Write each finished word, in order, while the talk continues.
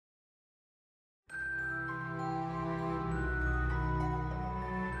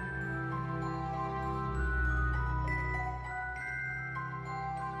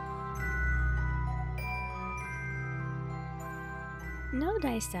Know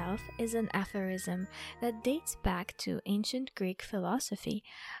thyself is an aphorism that dates back to ancient Greek philosophy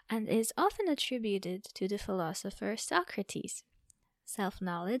and is often attributed to the philosopher Socrates.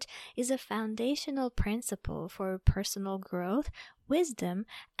 Self-knowledge is a foundational principle for personal growth, wisdom,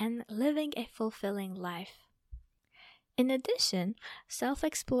 and living a fulfilling life. In addition,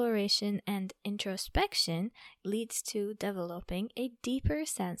 self-exploration and introspection leads to developing a deeper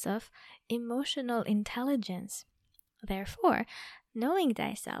sense of emotional intelligence. Therefore, knowing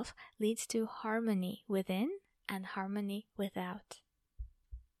thyself leads to harmony within and harmony without.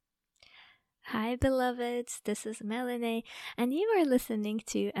 Hi beloveds, this is Melanie, and you are listening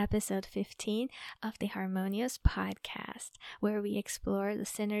to episode 15 of the Harmonious podcast, where we explore the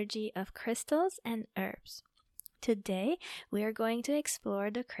synergy of crystals and herbs. Today, we are going to explore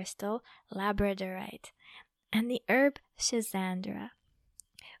the crystal Labradorite and the herb Schisandra.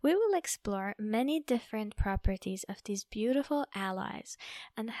 We will explore many different properties of these beautiful allies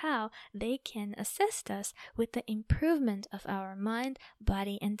and how they can assist us with the improvement of our mind,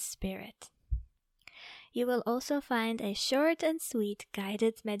 body, and spirit. You will also find a short and sweet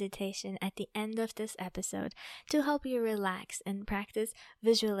guided meditation at the end of this episode to help you relax and practice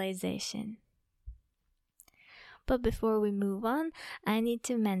visualization. But before we move on, I need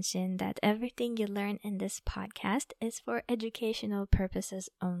to mention that everything you learn in this podcast is for educational purposes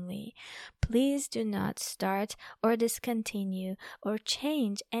only. Please do not start or discontinue or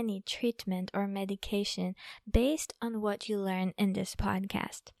change any treatment or medication based on what you learn in this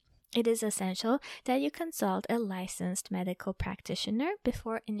podcast. It is essential that you consult a licensed medical practitioner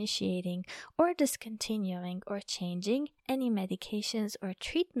before initiating or discontinuing or changing any medications or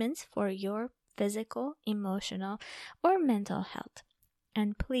treatments for your physical, emotional, or mental health.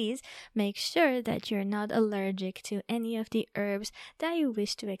 And please make sure that you're not allergic to any of the herbs that you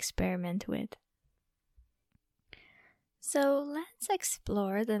wish to experiment with. So let's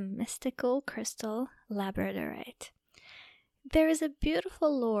explore the mystical crystal Labradorite. There is a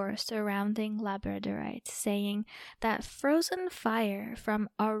beautiful lore surrounding Labradorite saying that frozen fire from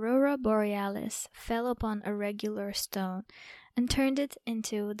Aurora Borealis fell upon a regular stone and turned it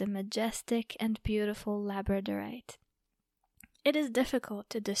into the majestic and beautiful Labradorite. It is difficult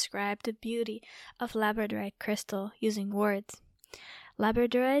to describe the beauty of Labradorite crystal using words.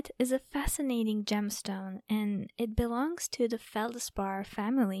 Labradorite is a fascinating gemstone and it belongs to the feldspar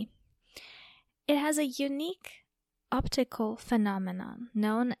family. It has a unique optical phenomenon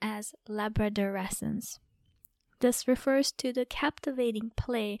known as labradorescence. This refers to the captivating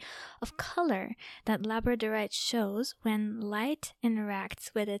play of color that Labradorite shows when light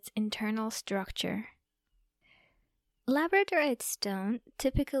interacts with its internal structure. Labradorite stone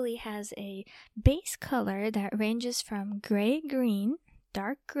typically has a base color that ranges from gray-green,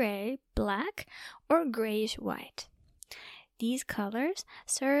 dark gray, black, or grayish-white. These colors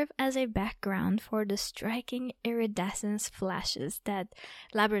serve as a background for the striking iridescence flashes that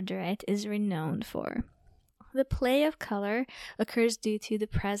Labradorite is renowned for. The play of color occurs due to the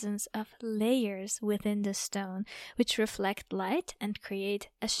presence of layers within the stone, which reflect light and create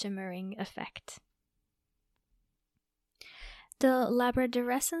a shimmering effect. The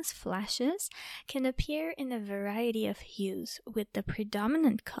labradorescence flashes can appear in a variety of hues, with the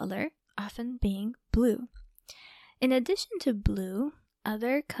predominant color often being blue. In addition to blue,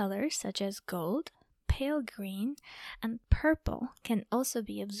 other colors such as gold, pale green, and purple can also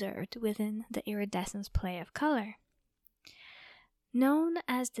be observed within the iridescence play of color. Known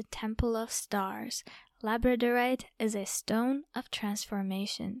as the Temple of Stars, Labradorite is a stone of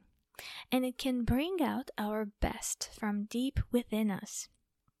transformation, and it can bring out our best from deep within us.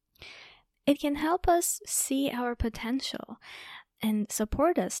 It can help us see our potential and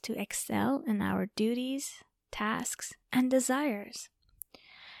support us to excel in our duties, tasks, and desires.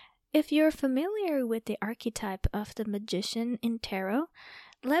 If you're familiar with the archetype of the magician in tarot,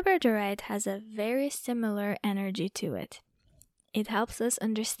 Labradorite has a very similar energy to it. It helps us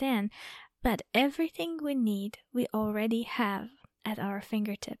understand that everything we need we already have at our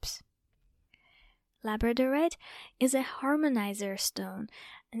fingertips. Labradorite is a harmonizer stone,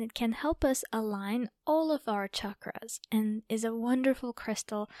 and it can help us align all of our chakras and is a wonderful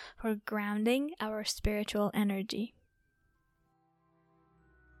crystal for grounding our spiritual energy.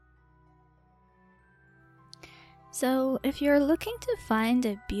 So, if you're looking to find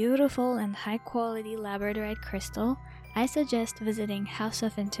a beautiful and high-quality Labradorite crystal, I suggest visiting House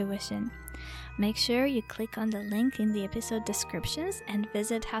of Intuition. Make sure you click on the link in the episode descriptions and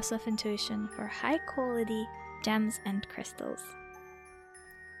visit House of Intuition for high-quality gems and crystals.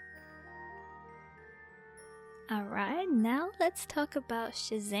 Alright, now let's talk about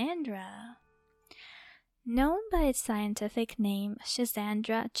Schisandra. Known by its scientific name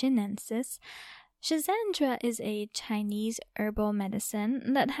Schisandra chinensis, Schisandra is a Chinese herbal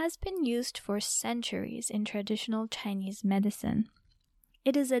medicine that has been used for centuries in traditional Chinese medicine.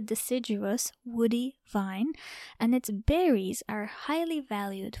 It is a deciduous, woody vine, and its berries are highly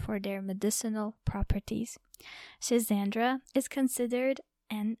valued for their medicinal properties. Schisandra is considered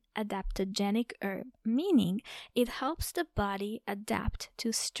an adaptogenic herb, meaning it helps the body adapt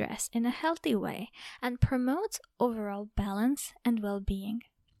to stress in a healthy way and promotes overall balance and well-being.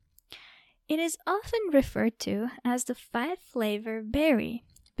 It is often referred to as the five-flavor berry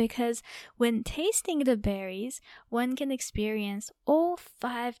because when tasting the berries, one can experience all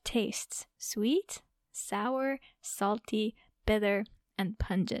five tastes: sweet, sour, salty, bitter, and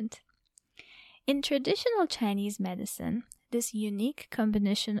pungent. In traditional Chinese medicine, this unique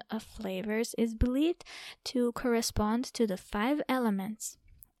combination of flavors is believed to correspond to the five elements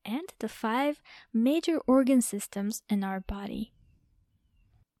and the five major organ systems in our body.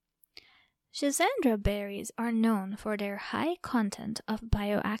 Schisandra berries are known for their high content of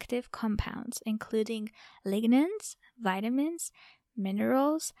bioactive compounds, including lignans, vitamins,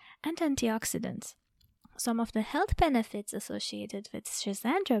 minerals, and antioxidants. Some of the health benefits associated with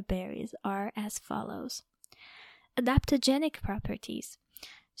Schisandra berries are as follows. Adaptogenic properties.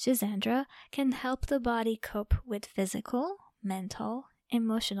 Schisandra can help the body cope with physical, mental,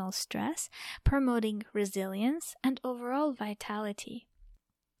 emotional stress, promoting resilience and overall vitality.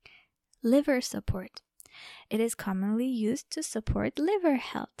 Liver support. It is commonly used to support liver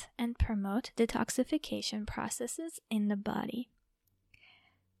health and promote detoxification processes in the body.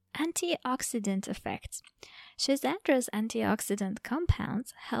 Antioxidant effects. Schisandra's antioxidant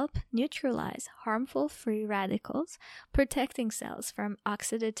compounds help neutralize harmful free radicals, protecting cells from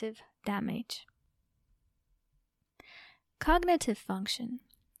oxidative damage. Cognitive function.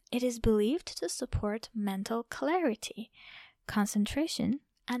 It is believed to support mental clarity, concentration,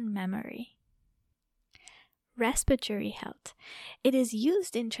 and memory. Respiratory health. It is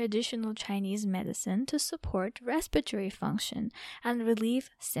used in traditional Chinese medicine to support respiratory function and relieve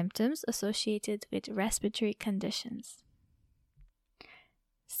symptoms associated with respiratory conditions.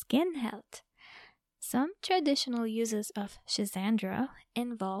 Skin health. Some traditional uses of Schisandra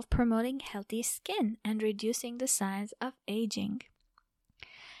involve promoting healthy skin and reducing the signs of aging.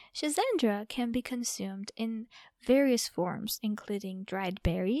 Schisandra can be consumed in various forms, including dried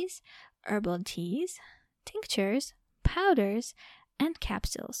berries, herbal teas, tinctures, powders, and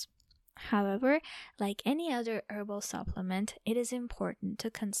capsules. However, like any other herbal supplement, it is important to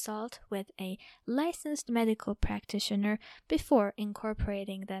consult with a licensed medical practitioner before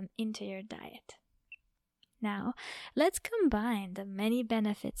incorporating them into your diet. Now, let's combine the many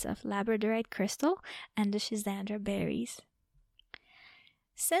benefits of Labradorite crystal and the Schisandra berries.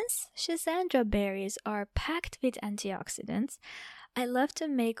 Since Schisandra berries are packed with antioxidants, I love to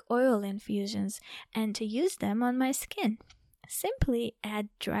make oil infusions and to use them on my skin. Simply add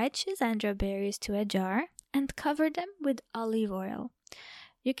dried Schisandra berries to a jar and cover them with olive oil.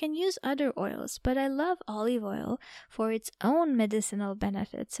 You can use other oils, but I love olive oil for its own medicinal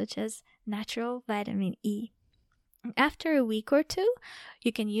benefits, such as natural vitamin E. After a week or two,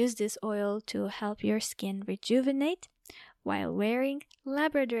 you can use this oil to help your skin rejuvenate while wearing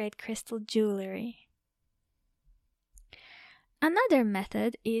Labradorite crystal jewelry. Another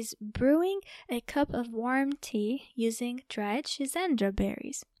method is brewing a cup of warm tea using dried Schisandra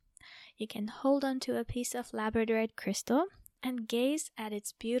berries. You can hold onto a piece of Labradorite crystal and gaze at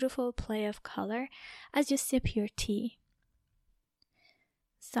its beautiful play of color as you sip your tea.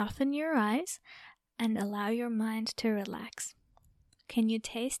 Soften your eyes and allow your mind to relax. Can you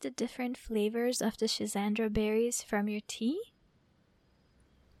taste the different flavors of the Schisandra berries from your tea?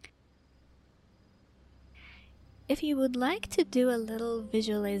 If you would like to do a little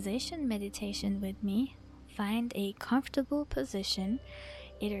visualization meditation with me, find a comfortable position,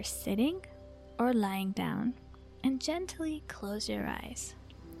 either sitting or lying down, and gently close your eyes.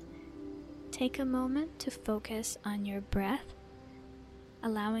 Take a moment to focus on your breath,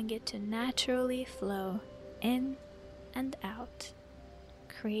 allowing it to naturally flow in and out,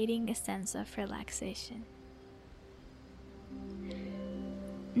 creating a sense of relaxation.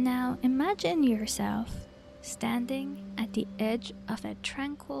 Now imagine yourself standing at the edge of a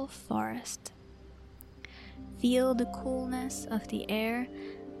tranquil forest. Feel the coolness of the air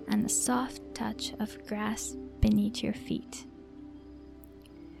and the soft touch of grass beneath your feet.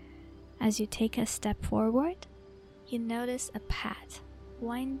 As you take a step forward, you notice a path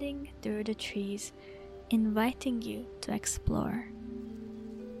winding through the trees, inviting you to explore.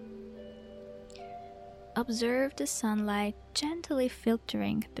 Observe the sunlight gently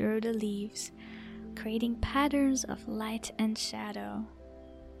filtering through the leaves, creating patterns of light and shadow.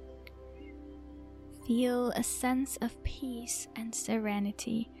 Feel a sense of peace and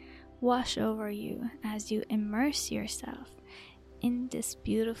serenity wash over you as you immerse yourself in this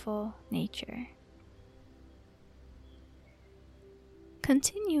beautiful nature.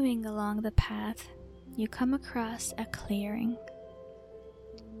 Continuing along the path, you come across a clearing.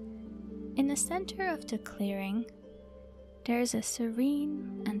 In the center of the clearing, there is a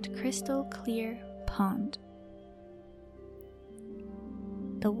serene and crystal clear pond.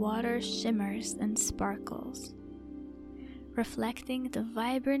 The water shimmers and sparkles, reflecting the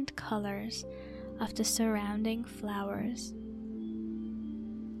vibrant colors of the surrounding flowers.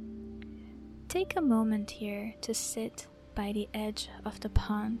 Take a moment here to sit by the edge of the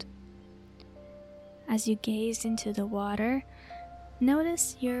pond. As you gaze into the water,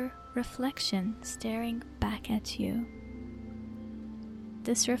 notice your reflection staring back at you.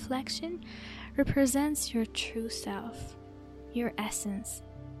 This reflection represents your true self, your essence,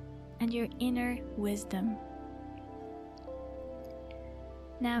 and your inner wisdom.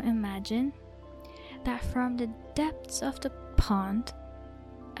 Now imagine that from the depths of the pond,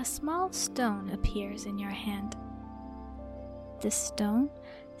 a small stone appears in your hand. This stone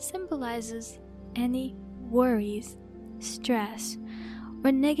symbolizes any worries, stress,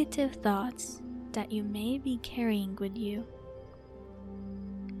 or negative thoughts that you may be carrying with you.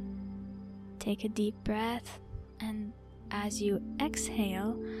 Take a deep breath, and as you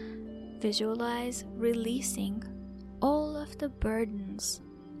exhale, visualize releasing all of the burdens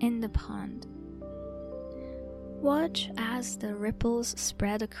in the pond. Watch as the ripples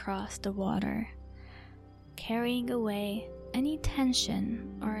spread across the water, carrying away any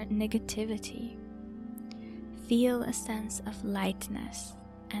tension or negativity. Feel a sense of lightness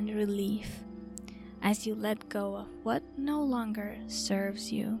and relief as you let go of what no longer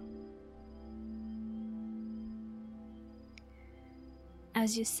serves you.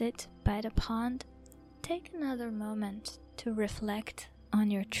 As you sit by the pond, take another moment to reflect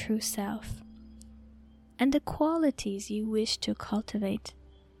on your true self and the qualities you wish to cultivate.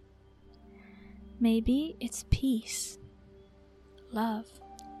 Maybe it's peace, love,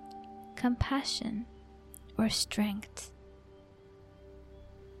 compassion, or strength.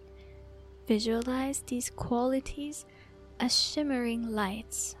 Visualize these qualities as shimmering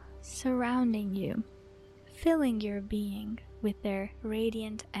lights surrounding you, filling your being with their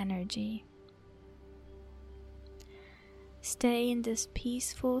radiant energy. Stay in this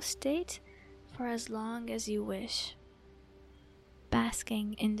peaceful state for as long as you wish,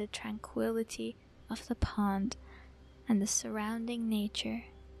 basking in the tranquility of the pond and the surrounding nature.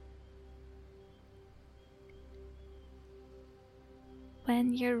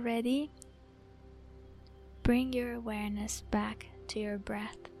 When you're ready, bring your awareness back to your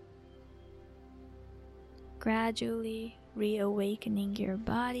breath, gradually reawakening your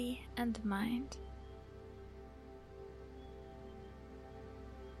body and mind.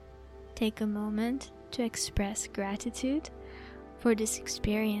 Take a moment to express gratitude for this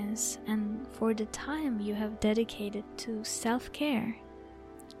experience and for the time you have dedicated to self-care.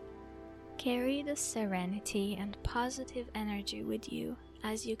 Carry the serenity and positive energy with you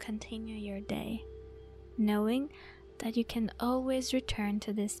as you continue your day, knowing that you can always return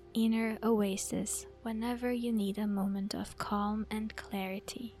to this inner oasis whenever you need a moment of calm and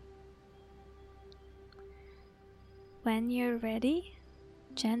clarity. When you're ready,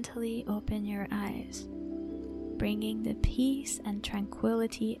 gently open your eyes, bringing the peace and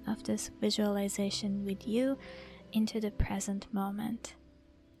tranquility of this visualization with you into the present moment.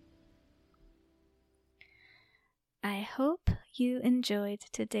 I hope you enjoyed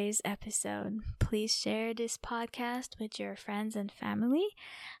today's episode. Please share this podcast with your friends and family,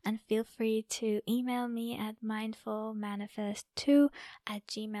 and feel free to email me at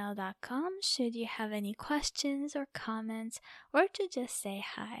mindfulmanifest2@gmail.com should you have any questions or comments, or to just say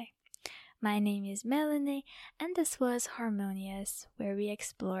hi. My name is Melanie, and this was Harmonious, where we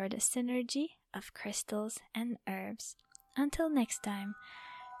explore the synergy of crystals and herbs. Until next time,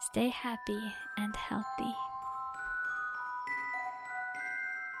 stay happy and healthy.